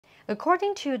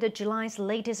According to the July's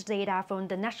latest data from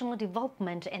the National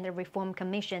Development and Reform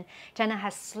Commission, China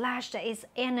has slashed its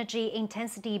energy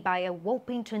intensity by a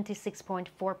whopping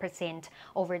 26.4%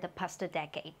 over the past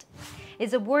decade.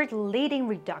 It's a world-leading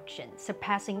reduction,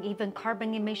 surpassing even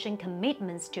carbon emission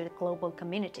commitments to the global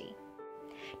community.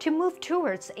 To move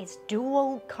towards its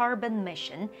dual carbon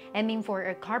mission, aiming for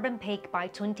a carbon peak by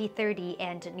 2030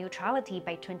 and neutrality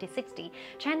by 2060,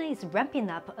 China is ramping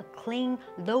up a clean,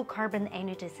 low-carbon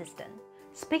energy system.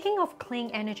 Speaking of clean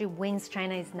energy wins,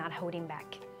 China is not holding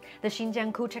back. The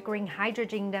Xinjiang Kucha Green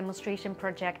Hydrogen Demonstration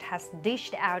Project has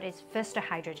dished out its first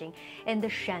hydrogen, and the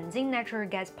Shanxi natural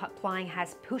gas pipeline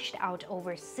has pushed out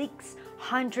over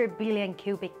 600 billion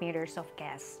cubic meters of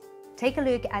gas. Take a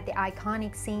look at the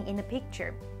iconic scene in the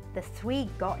picture, the Three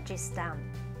Gorges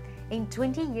Dam. In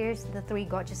 20 years, the Three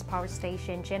Gorges Power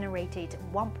Station generated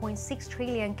 1.6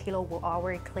 trillion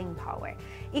kilowatt-hour clean power,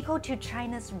 equal to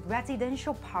China's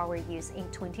residential power use in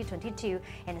 2022,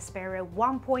 and spared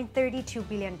 1.32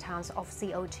 billion tons of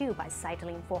CO2 by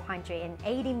cycling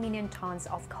 480 million tons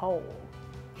of coal.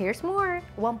 Here's more!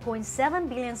 1.7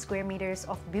 billion square meters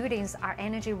of buildings are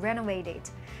energy renovated.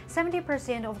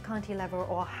 70% of county-level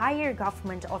or higher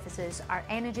government offices are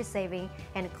energy saving,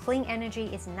 and clean energy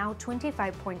is now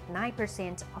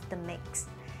 25.9% of the mix.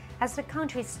 As the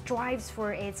country strives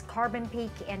for its carbon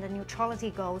peak and the neutrality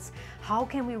goals, how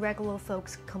can we regular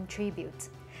folks contribute?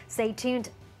 Stay tuned.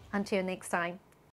 Until next time.